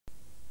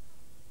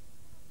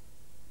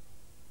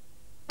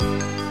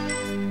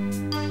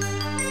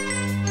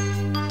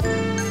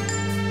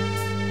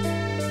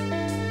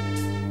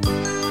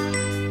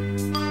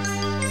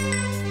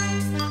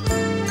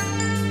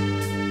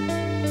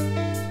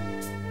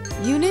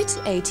Unit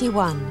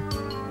 81.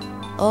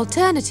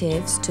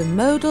 Alternatives to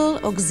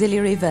modal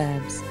auxiliary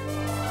verbs.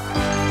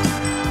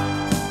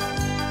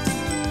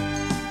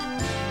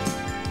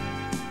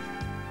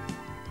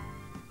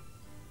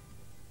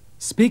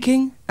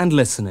 Speaking and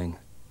listening.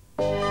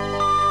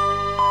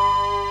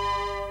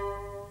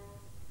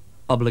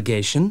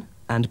 Obligation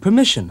and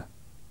permission.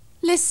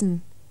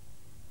 Listen.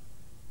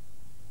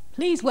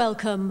 Please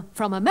welcome,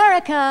 from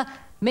America,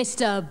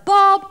 Mr.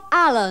 Bob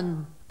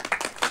Allen.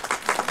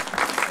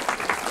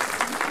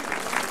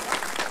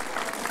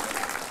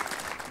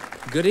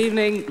 Good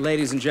evening,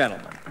 ladies and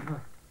gentlemen.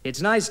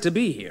 It's nice to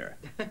be here.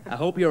 I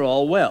hope you're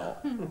all well.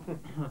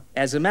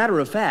 As a matter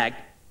of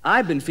fact,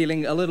 I've been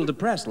feeling a little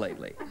depressed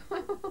lately.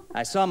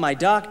 I saw my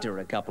doctor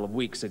a couple of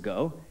weeks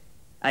ago.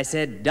 I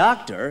said,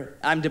 "Doctor,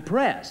 I'm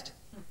depressed.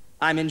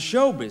 I'm in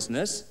show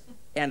business,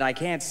 and I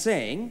can't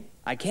sing,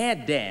 I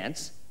can't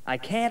dance, I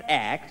can't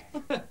act,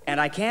 and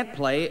I can't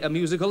play a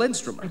musical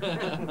instrument."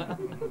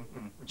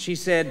 She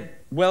said,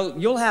 "Well,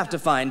 you'll have to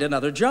find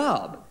another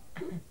job."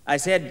 I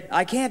said,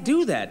 "I can't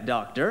do that,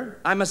 doctor.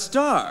 I'm a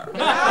star."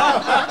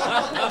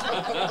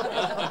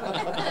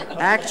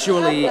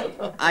 Actually,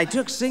 I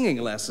took singing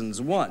lessons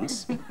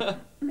once.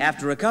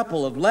 After a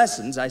couple of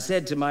lessons, I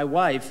said to my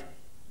wife,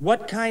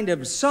 "What kind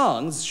of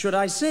songs should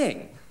I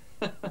sing?"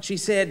 She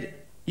said,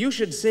 "You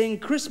should sing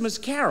Christmas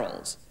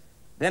carols.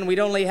 Then we'd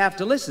only have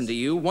to listen to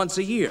you once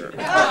a year."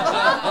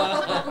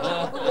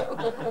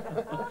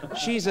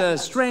 She's a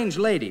strange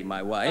lady,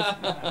 my wife.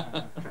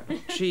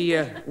 She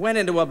went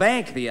into a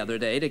bank the other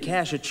day to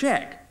cash a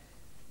check.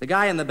 The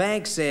guy in the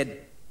bank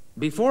said,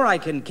 "Before I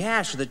can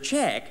cash the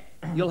check,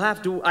 you'll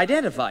have to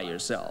identify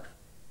yourself."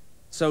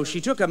 So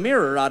she took a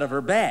mirror out of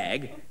her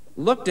bag,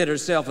 looked at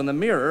herself in the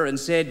mirror, and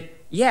said,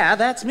 "Yeah,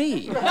 that's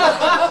me."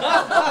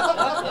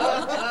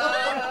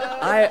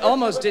 I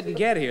almost didn't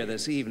get here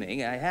this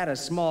evening. I had a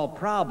small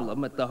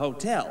problem at the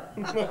hotel.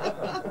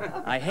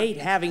 I hate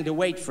having to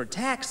wait for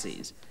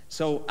taxis,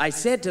 so I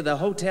said to the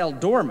hotel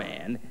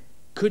doorman,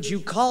 "Could you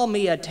call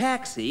me a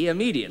taxi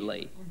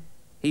immediately?"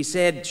 He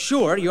said,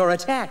 "Sure, you're a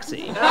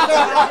taxi."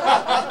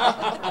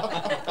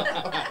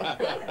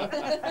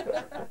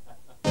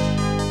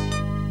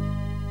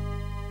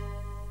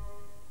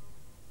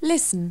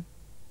 Listen.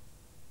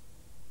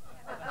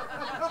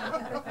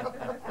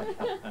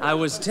 I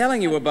was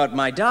telling you about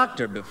my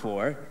doctor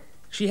before.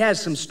 She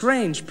has some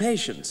strange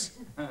patients.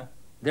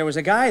 There was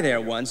a guy there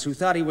once who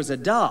thought he was a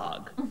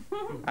dog.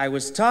 I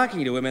was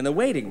talking to him in the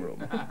waiting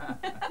room.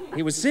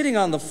 He was sitting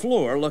on the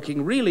floor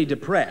looking really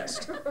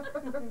depressed.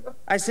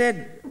 I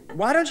said,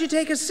 "Why don't you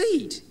take a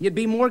seat? You'd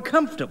be more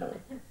comfortable."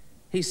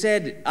 He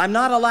said, "I'm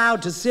not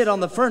allowed to sit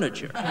on the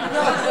furniture."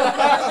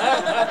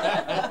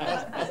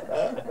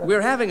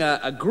 We're having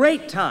a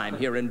great time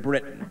here in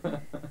Britain.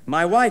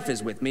 My wife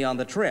is with me on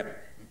the trip.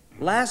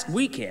 Last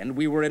weekend,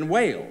 we were in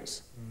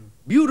Wales.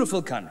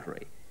 Beautiful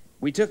country.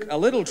 We took a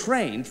little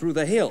train through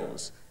the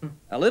hills.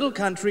 A little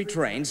country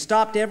train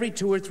stopped every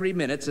 2 or 3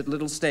 minutes at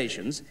little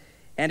stations,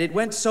 and it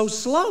went so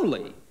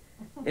slowly.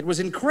 It was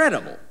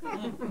incredible.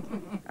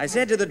 I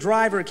said to the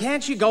driver,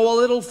 "Can't you go a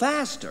little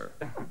faster?"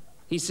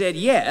 He said,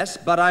 "Yes,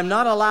 but I'm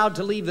not allowed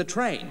to leave the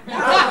train."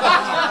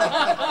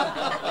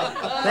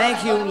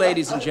 Thank you,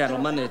 ladies and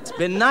gentlemen. It's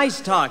been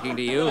nice talking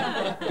to you.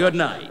 Good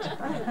night.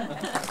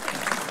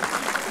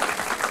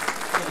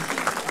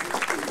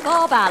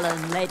 Bob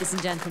Allen, ladies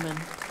and gentlemen.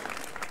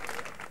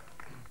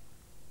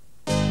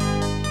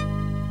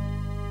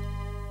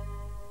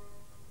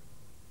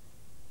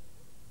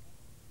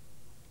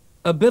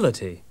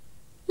 Ability.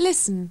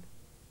 Listen.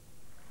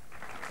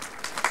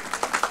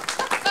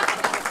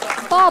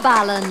 Bob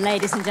Allen,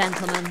 ladies and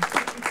gentlemen.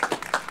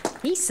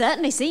 He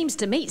certainly seems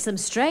to meet some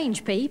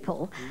strange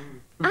people.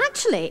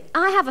 Actually,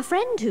 I have a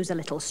friend who's a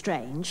little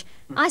strange.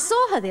 I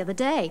saw her the other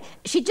day.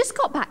 She'd just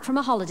got back from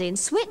a holiday in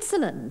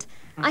Switzerland.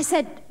 I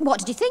said, "What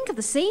did you think of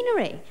the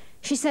scenery?"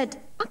 She said,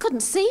 "I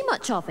couldn't see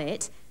much of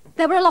it.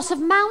 There were a lot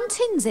of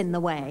mountains in the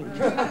way."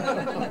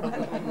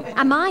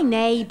 And my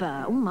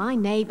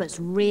neighbour's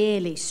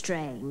really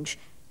strange.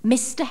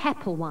 Mr.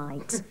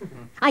 Hepplewhite.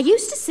 I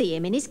used to see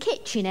him in his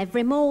kitchen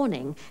every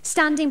morning,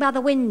 standing by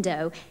the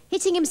window,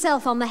 hitting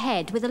himself on the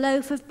head with a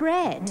loaf of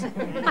bread.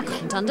 I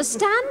couldn't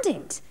understand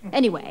it.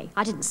 Anyway,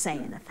 I didn't say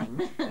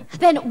anything.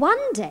 Then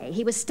one day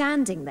he was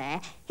standing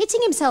there,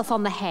 hitting himself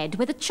on the head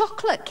with a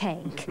chocolate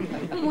cake.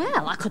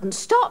 Well, I couldn't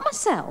stop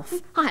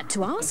myself. I had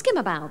to ask him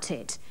about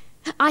it.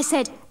 I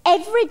said,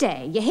 "Every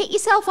day you hit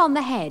yourself on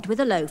the head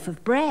with a loaf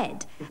of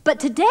bread, but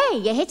today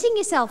you're hitting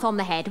yourself on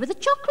the head with a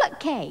chocolate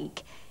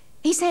cake."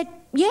 He said,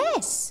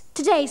 "Yes,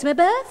 today's my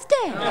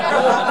birthday."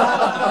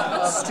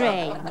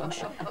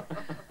 Strange.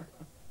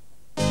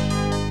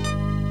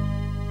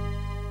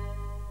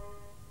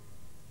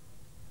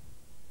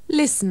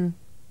 Listen.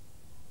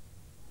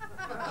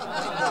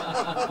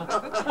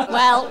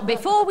 Well,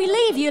 before we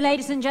leave you,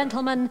 ladies and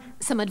gentlemen,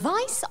 some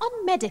advice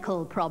on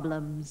medical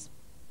problems.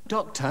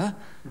 Doctor?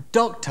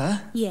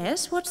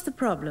 Yes, what's the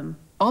problem?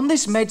 On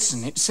this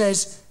medicine it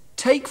says,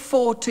 take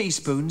 4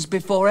 teaspoons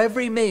before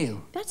every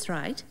meal. That's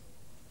right.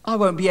 I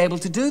won't be able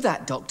to do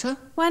that, Doctor.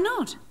 Why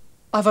not?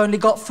 I've only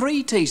got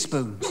 3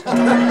 teaspoons.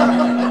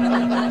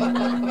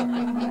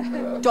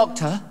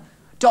 Doctor,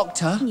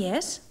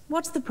 Yes?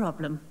 What's the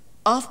problem?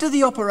 after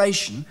the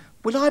operation,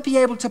 will I be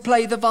able to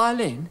play the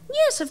violin?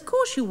 Yes, of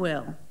course you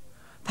will.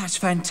 That's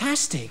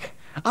fantastic.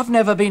 I've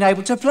never been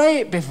able to play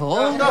it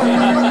before.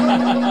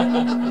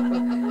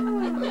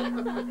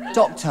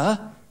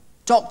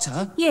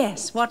 Doctor,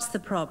 Yes, what's the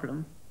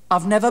problem?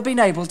 I've never been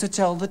able to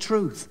tell the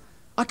truth.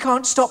 I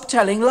can't stop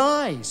telling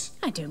lies.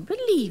 I don't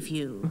believe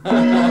you.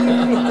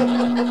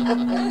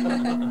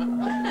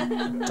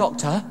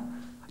 Doctor,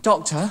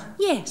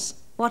 Yes,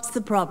 what's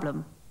the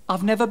problem?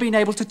 I've never been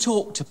able to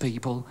talk to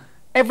people.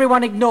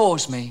 Everyone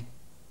ignores me.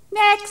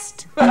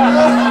 Next!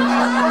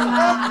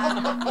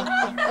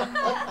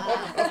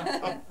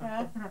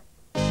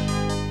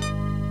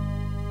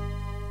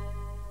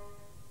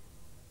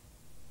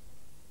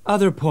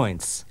 Other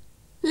points.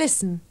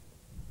 Listen.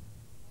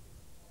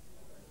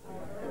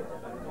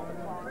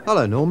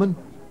 Hello, Norman.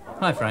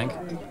 Hi, Frank.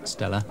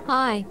 Stella.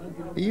 Hi.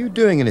 Are you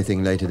doing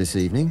anything later this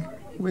evening?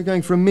 We're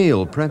going for a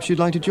meal. Perhaps you'd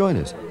like to join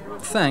us.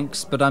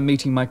 Thanks, but I'm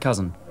meeting my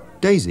cousin.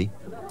 Daisy?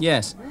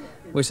 Yes,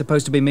 we're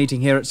supposed to be meeting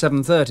here at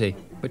 7:30,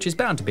 which is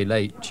bound to be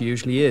late. She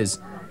usually is.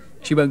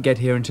 She won't get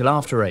here until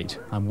after 8.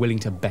 I'm willing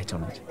to bet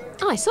on it.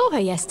 I saw her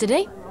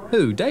yesterday.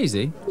 Who,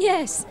 Daisy?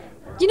 Yes.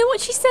 You know what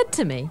she said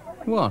to me?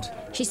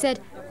 What? She said,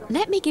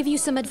 "Let me give you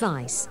some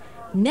advice.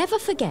 Never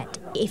forget,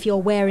 if you're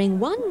wearing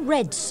one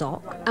red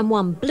sock and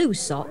one blue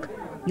sock,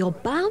 you're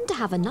bound to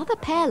have another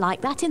pair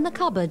like that in the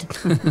cupboard."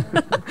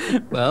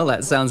 Well,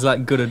 that sounds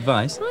like good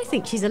advice. I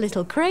think she's a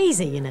little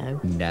crazy, you know.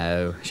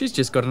 No, she's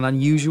just got an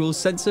unusual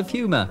sense of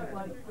humour.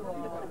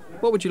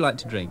 What would you like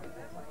to drink?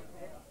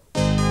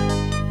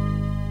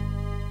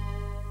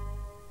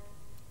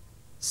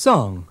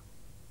 Song.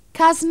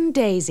 Cousin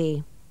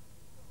Daisy.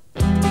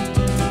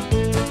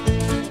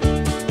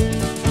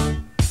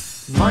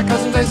 My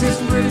cousin Daisy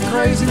isn't really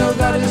crazy, no,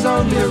 that is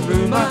only a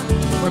rumour.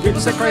 When people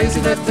say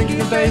crazy, they're thinking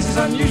of Daisy's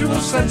unusual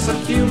sense of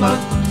humour.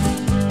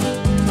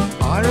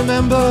 I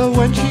remember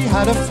when she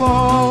had a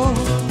fall,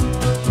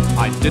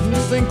 I didn't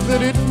think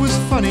that it was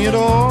funny at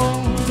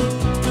all.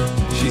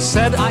 She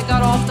said, I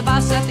got off the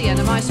bus at the end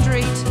of my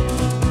street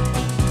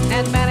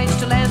and managed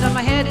to land on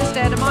my head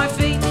instead of my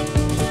feet.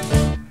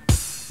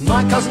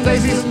 my cousin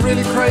Daisy isn't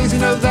really crazy,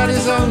 no, that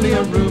is only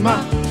a rumour.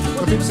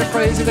 When people say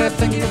crazy, they're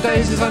thinking of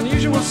Daisy's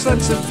unusual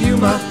sense of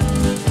humour.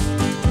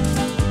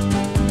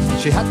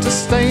 She had to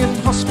stay in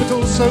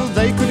hospital so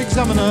they could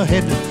examine her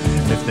head.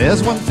 And if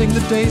there's one thing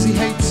that Daisy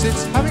hates,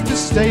 it's having to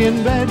stay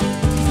in bed.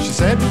 She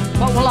said,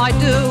 What will I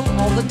do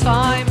all the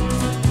time?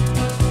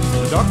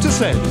 The doctor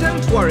said,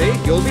 Don't worry,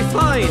 you'll be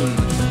fine.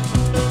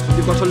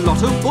 You've got a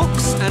lot of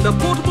books and a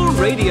portable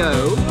radio.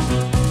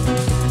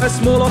 A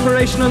small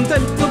operation and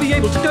then you'll be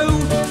able to go.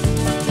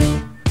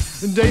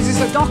 And Daisy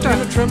said, Doctor, in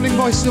a trembling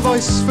voice, a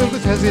voice filled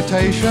with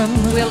hesitation,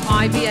 Will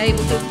I be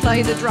able to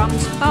play the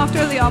drums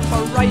after the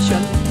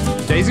operation?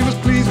 Daisy was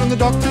pleased when the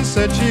doctor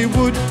said she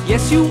would.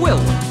 Yes, you will.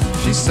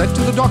 She said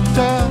to the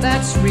doctor,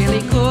 That's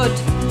really good.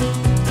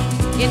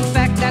 In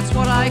fact, that's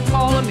what I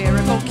call a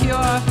miracle cure.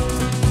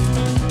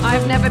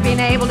 I've never been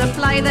able to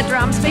play the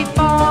drums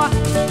before.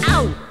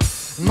 Ow!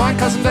 My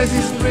cousin Daisy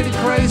isn't really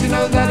crazy,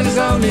 no, that is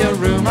only a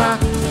rumour.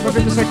 When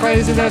people say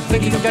crazy, they're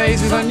thinking of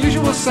Daisy's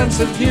unusual sense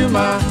of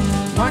humour.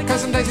 My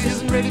cousin Daisy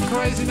isn't really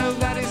crazy, no,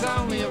 that is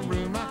only a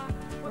rumour.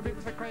 When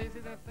people say crazy,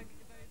 they're thinking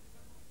of Daisy.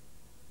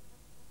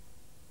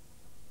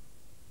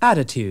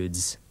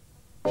 Attitudes.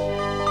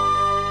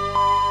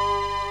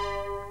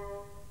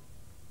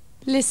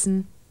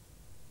 Listen.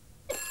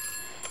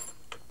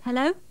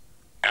 Hello?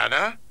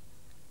 Anna?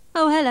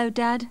 Oh, hello,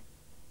 Dad.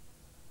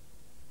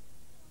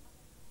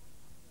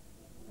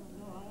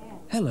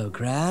 Hello,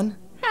 Gran.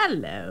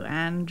 Hello,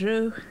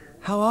 Andrew.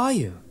 How are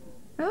you?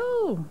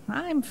 Oh,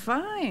 I'm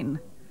fine.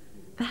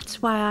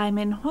 That's why I'm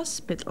in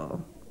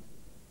hospital.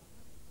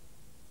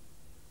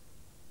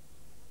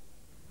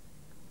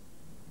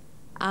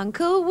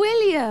 Uncle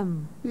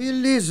William.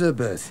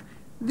 Elizabeth,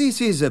 this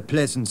is a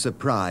pleasant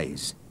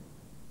surprise.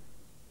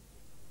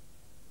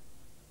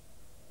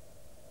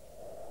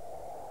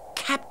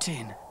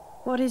 Captain,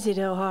 What is it,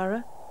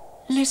 O'Hara?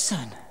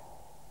 listen.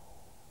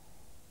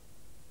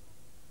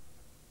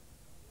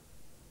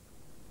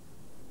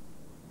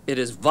 It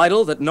is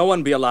vital that no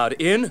one be allowed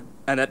in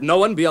and that no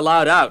one be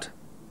allowed out.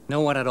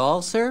 No one at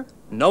all, sir?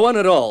 No one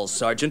at all,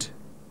 Sergeant.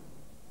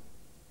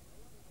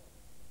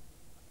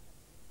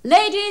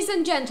 Ladies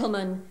and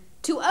gentlemen,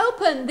 to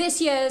open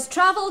this year's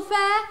travel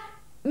fair,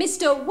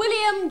 Mr.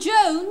 William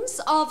Jones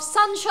of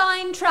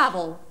Sunshine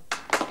Travel.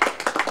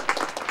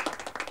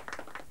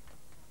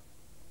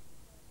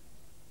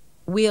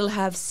 We'll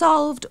have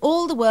solved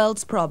all the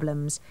world's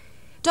problems.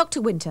 Dr.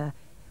 Winter,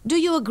 do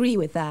you agree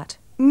with that?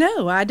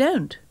 No, I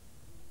don't.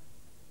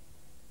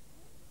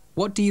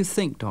 What do you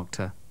think,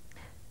 Doctor?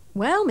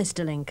 Well,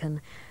 Mr.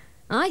 Lincoln,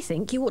 I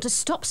think you ought to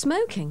stop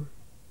smoking.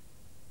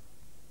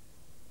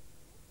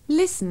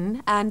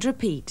 Listen and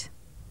repeat.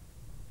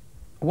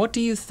 What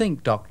do you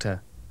think,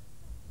 Doctor?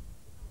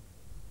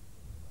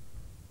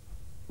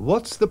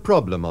 What's the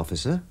problem,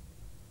 officer?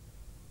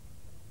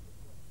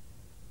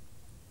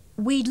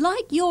 We'd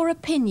like your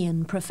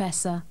opinion,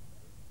 Professor.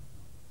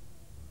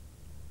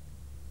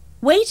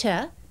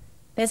 Waiter,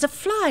 there's a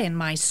fly in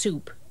my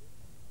soup.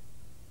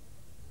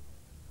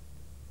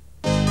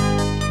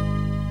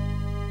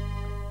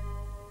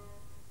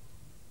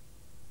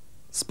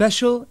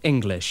 Special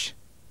English.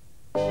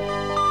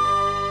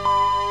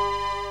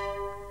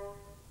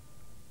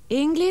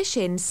 English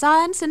in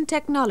Science and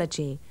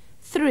Technology.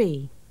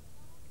 3.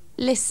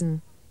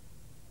 Listen.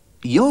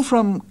 You're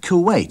from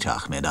Kuwait,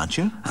 Ahmed, aren't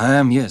you? I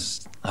am,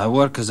 yes. I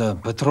work as a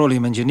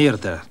petroleum engineer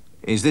there.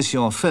 Is this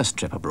your first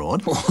trip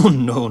abroad? Oh,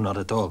 no, not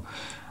at all.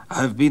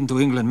 I've been to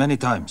England many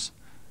times.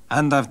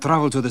 And I've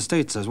traveled to the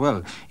States as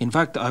well. In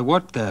fact, I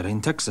worked there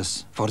in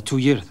Texas for 2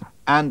 years.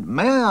 And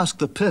may I ask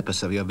the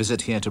purpose of your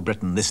visit here to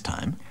Britain this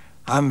time?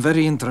 I'm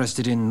very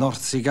interested in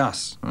North Sea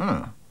gas.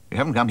 Oh, you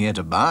haven't come here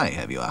to buy,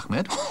 have you,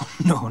 Ahmed?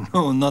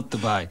 No, not to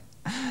buy.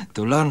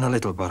 To learn a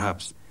little,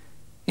 perhaps.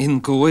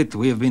 In Kuwait,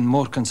 we have been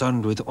more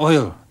concerned with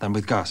oil than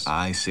with gas.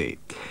 I see.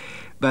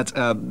 But,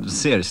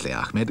 seriously,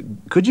 Ahmed,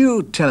 could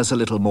you tell us a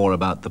little more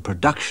about the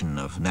production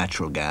of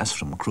natural gas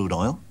from crude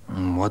oil?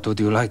 What would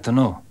you like to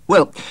know?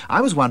 Well,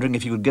 I was wondering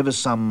if you could give us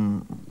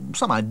some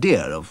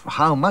idea of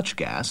how much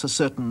gas a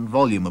certain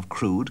volume of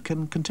crude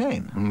can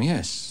contain.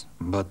 Yes,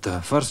 but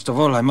first of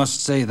all, I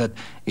must say that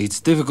it's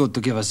difficult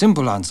to give a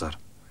simple answer.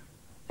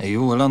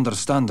 You will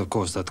understand, of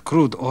course, that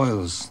crude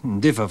oils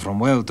differ from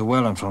well to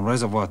well and from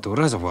reservoir to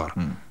reservoir.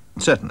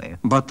 Certainly.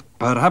 But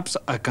perhaps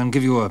I can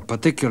give you a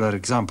particular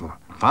example.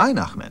 Fine,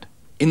 Ahmed.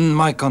 In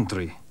my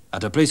country,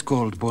 at a place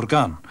called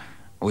Burgan,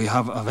 we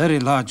have a very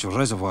large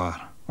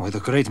reservoir with a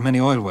great many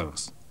oil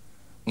wells.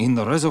 In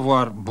the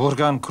reservoir,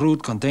 Burgan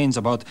crude contains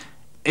about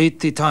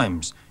 80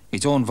 times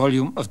its own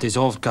volume of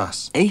dissolved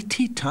gas.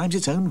 80 times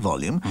its own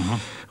volume?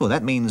 Well,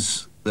 that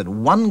means that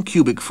 1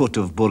 cubic foot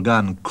of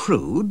Burgan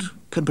crude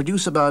can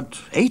produce about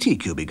 80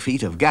 cubic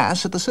feet of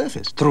gas at the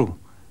surface. True.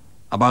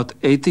 About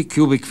 80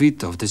 cubic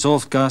feet of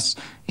dissolved gas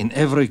in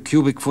every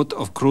cubic foot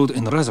of crude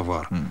in the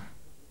reservoir.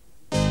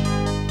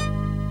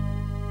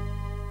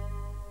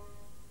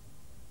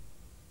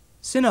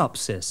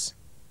 Synopsis.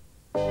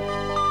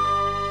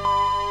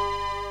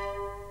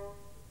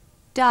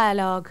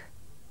 Dialogue.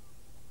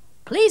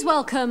 Please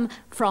welcome,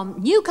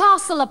 from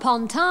Newcastle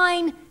upon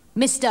Tyne,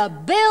 Mr.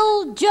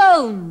 Bill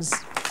Jones.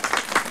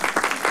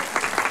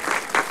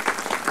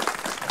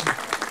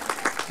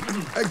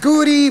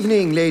 Good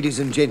evening, ladies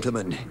and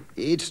gentlemen.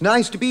 It's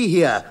nice to be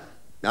here.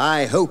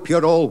 I hope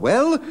you're all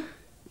well.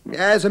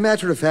 As a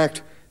matter of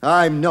fact,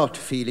 I'm not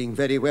feeling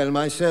very well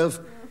myself.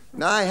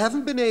 I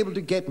haven't been able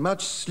to get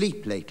much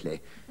sleep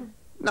lately.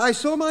 I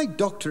saw my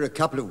doctor a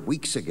couple of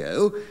weeks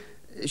ago.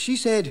 She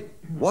said,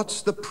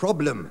 "What's the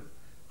problem?"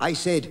 I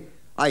said,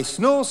 "I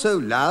snore so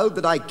loud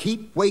that I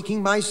keep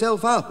waking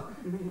myself up."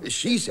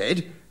 She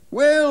said,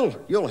 "Well,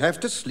 you'll have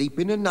to sleep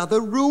in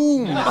another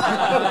room."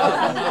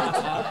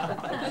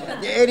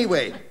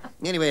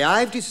 Anyway,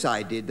 I've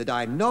decided that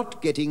I'm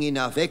not getting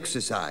enough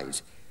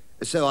exercise.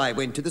 So I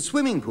went to the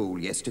swimming pool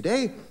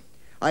yesterday.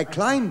 I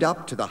climbed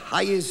up to the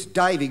highest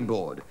diving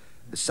board.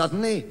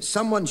 Suddenly,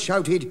 someone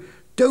shouted,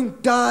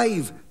 "Don't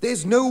dive!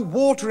 There's no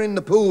water in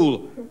the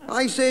pool."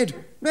 I said,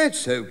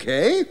 "That's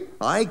okay.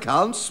 I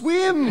can't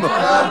swim."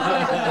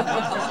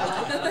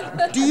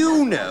 Do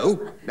you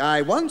know,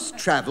 I once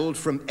travelled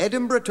from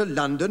Edinburgh to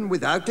London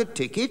without a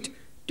ticket.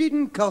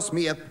 Didn't cost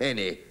me a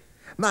penny.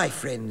 My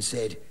friend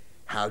said,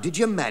 "How did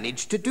you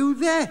manage to do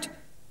that?"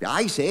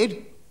 I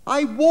said,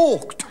 "I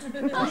walked."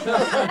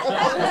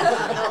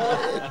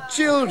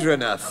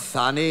 Children are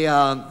funny,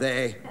 aren't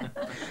they?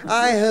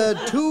 I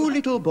heard 2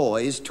 little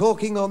boys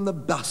talking on the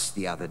bus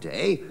the other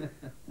day.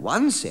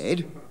 One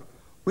said,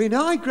 "When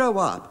I grow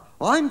up,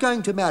 I'm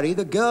going to marry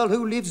the girl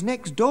who lives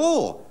next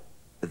door."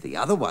 The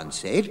other one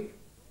said,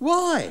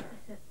 "Why?"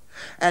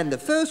 And the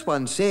first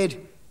one said,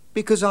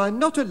 "Because I'm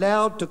not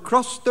allowed to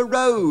cross the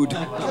road."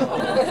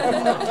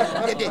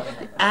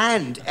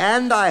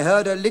 And I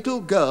heard a little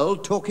girl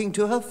talking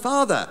to her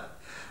father.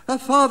 Her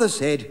father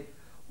said,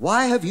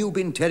 "Why have you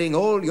been telling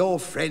all your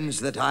friends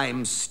that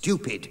I'm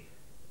stupid?"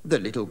 The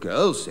little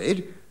girl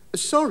said,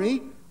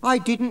 "Sorry, I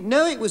didn't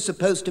know it was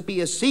supposed to be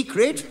a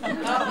secret."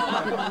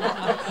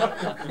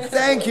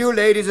 Thank you,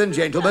 ladies and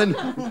gentlemen.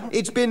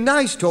 It's been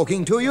nice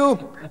talking to you.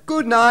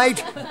 Good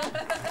night.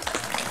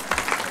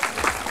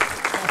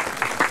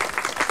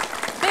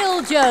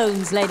 Bill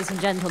Jones, ladies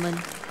and gentlemen.